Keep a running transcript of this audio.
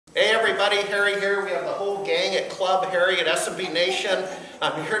Hey everybody, Harry here. We have the whole gang at Club Harry at SMB Nation.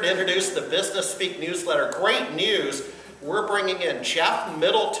 I'm here to introduce the Businessspeak newsletter. Great news. We're bringing in Jeff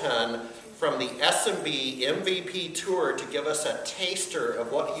Middleton from the SMB MVP Tour to give us a taster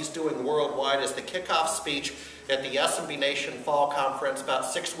of what he's doing worldwide as the kickoff speech at the SMB Nation Fall Conference about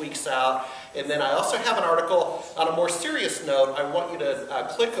 6 weeks out. And then I also have an article on a more serious note. I want you to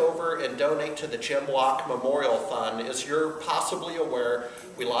click over and donate to the Jim Locke Memorial Fund. As you're possibly aware,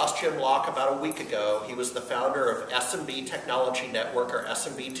 we lost Jim Locke about a week ago. He was the founder of SMB Technology Network, or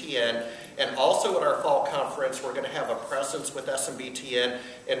SMBTN, and also at our fall conference we're going to have a presence with SMBTN,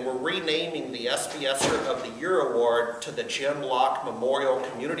 and we're renaming the SBSer of the Year Award to the Jim Locke Memorial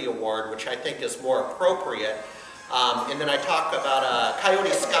Community Award, which I think is more appropriate. And then I talk about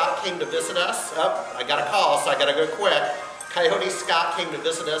Coyote Scott came to visit us. Oh, I got a call, so I got to go quick. Coyote Scott came to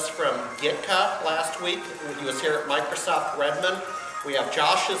visit us from GITCA last week. He was here at Microsoft Redmond. We have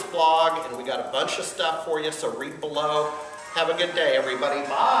Josh's blog, and we got a bunch of stuff for you, so read below. Have a good day, everybody. Bye.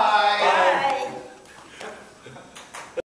 Bye.